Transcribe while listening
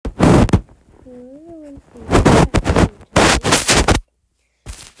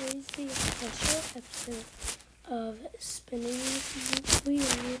is the special episode of spinning the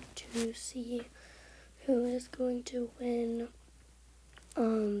wheel to see who is going to win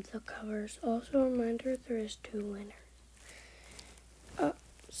the covers. Also a reminder, there is 2 winners.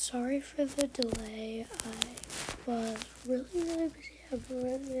 Sorry for the delay. I was really busy. I've been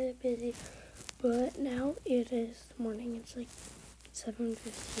really busy. But now it is the morning. It's like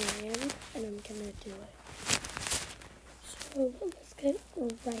 7:50 a.m. and I'm gonna do it. So let's get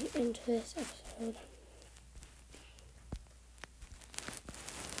right into this episode.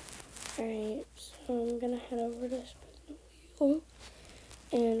 Alright, so I'm gonna head over to spin the wheel.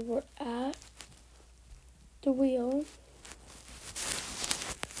 And we're at the wheel.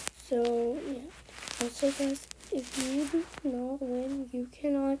 So yeah. Also guys, if you do not win, you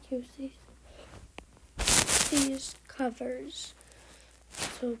cannot use these covers.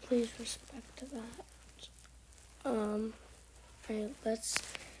 So please respect that. Alright, let's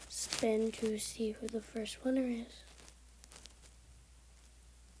spin to see who the first winner is.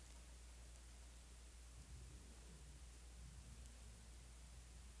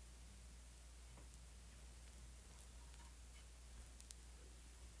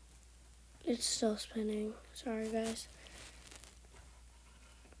 It's still spinning. Sorry, guys.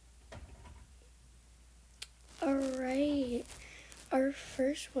 Alright. Our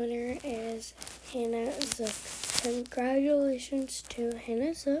first winner is Hannah Zook. Congratulations to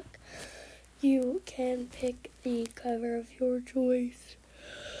Hannah Zook. You can pick the cover of your choice.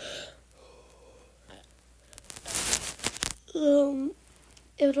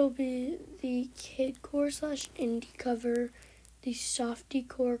 It'll be the kidcore / indie cover, the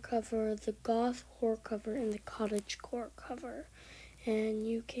softycore cover, the goth horror cover, and the cottagecore cover. And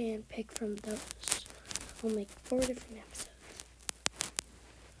you can pick from those. I'll make 4 different episodes.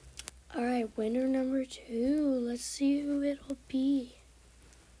 Alright, winner number 2. Let's see who it'll be.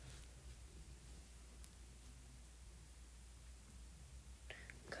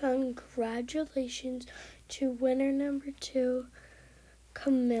 Congratulations to winner number 2,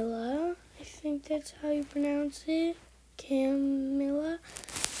 Camilla. I think that's how you pronounce it. Camilla.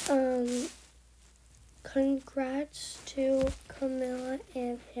 Congrats to Camilla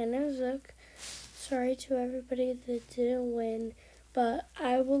and Hannah Zook. Sorry to everybody that didn't win, but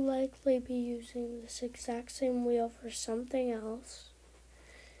I will likely be using this exact same wheel for something else.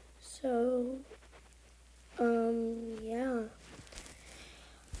 So, yeah.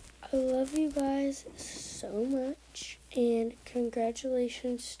 I love you guys so much, and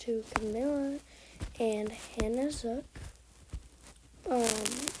congratulations to Camilla and Hannah Zook.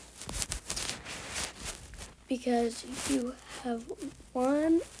 Because you have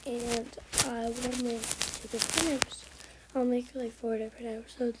won, and I will make 2 different episodes. I'll make like 4 different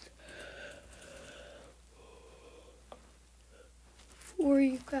episodes for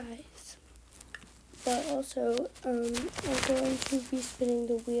you guys. But also, I'm going to be spinning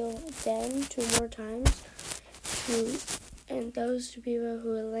the wheel again 2 more times. And those 2 people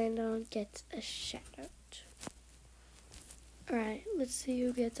who land on gets a shout out. Alright, let's see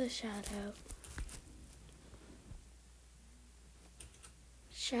who gets a shout out.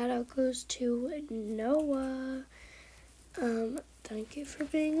 Shout out goes to Noah. Thank you for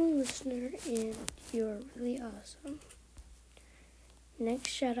being a listener, and you're really awesome. Next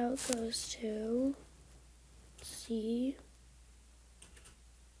shout out goes to C.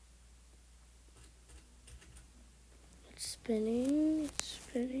 It's spinning.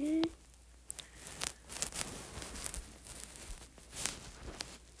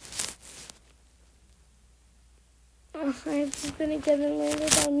 I've spin again and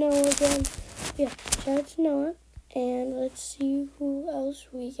landed on Noah again. Yeah, shout out to Noah. And let's see who else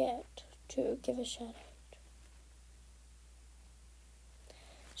we get to give a shout out.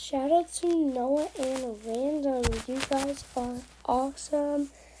 Shout out to Noah and Random. You guys are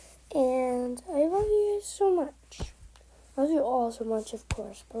awesome. And I love you guys so much. I love you all so much, of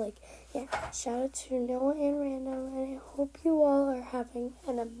course. But shout out to Noah and Random. And I hope you all are having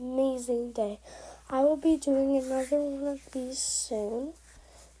an amazing day. I will be doing another one of these soon.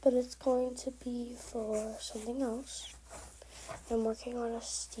 But it's going to be for something else. I'm working on a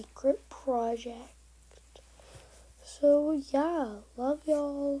secret project. So, yeah, love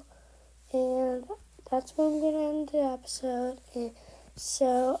y'all. And that's where I'm going to end the episode. And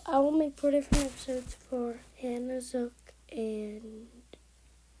so, I will make 4 different episodes for Hannah Zook and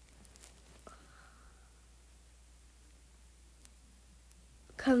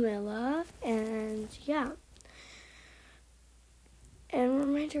Camilla. And, yeah. And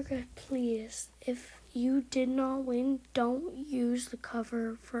reminder, guys, please, if you did not win, don't use the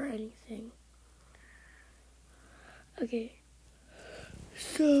cover for anything. Okay.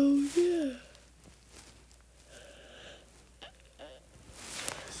 So, yeah.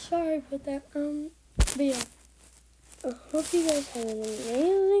 Sorry about that. But yeah. I hope you guys have an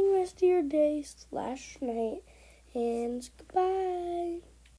amazing rest of your day / night. And goodbye.